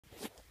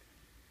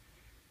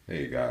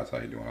Hey guys, how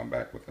you doing? I'm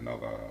back with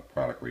another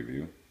product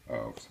review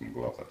of some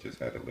gloves I just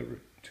had delivered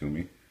to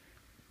me.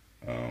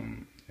 A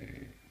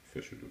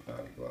official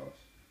Ducati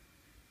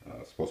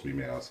gloves. Supposed to be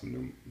made out of some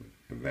new,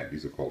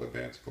 these are called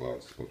advanced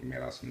gloves. Supposed to be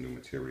made out of some new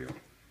material.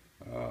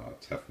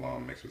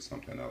 Teflon mixed with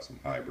something else, some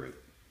hybrid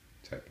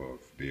type of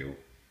deal.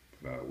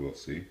 But we'll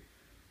see.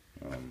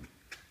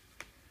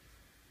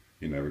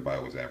 Everybody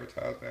always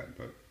advertise that,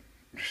 but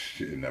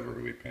it never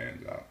really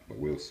pans out. But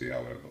we'll see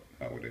how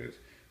it is.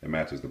 It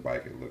matches the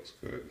bike. It looks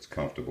good. It's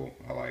comfortable.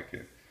 I like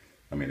it.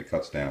 I mean, it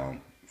cuts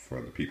down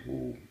for the people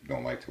who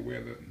don't like to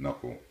wear the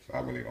knuckle. So I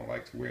really don't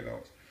like to wear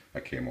those.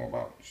 I care more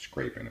about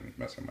scraping and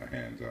messing my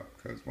hands up,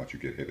 because once you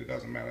get hit, it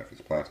doesn't matter if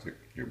it's plastic.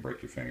 You'll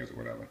break your fingers or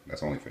whatever.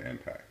 That's only for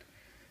impact.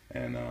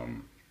 And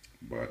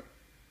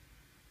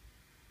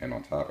and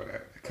on top of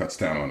that, it cuts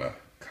down on the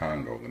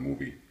Congo, the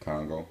movie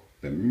Congo,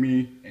 the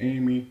Me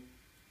Amy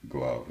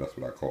glove. That's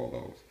what I call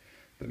those.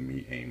 The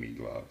Me Amy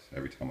gloves.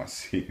 Every time I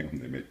see them,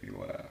 they make me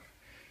laugh.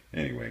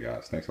 Anyway,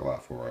 guys, thanks a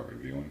lot for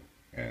reviewing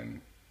and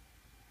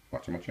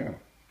watching my channel.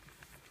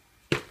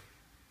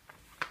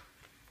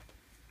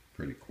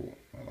 Pretty cool.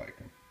 I like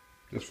them.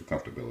 Just for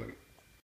comfortability.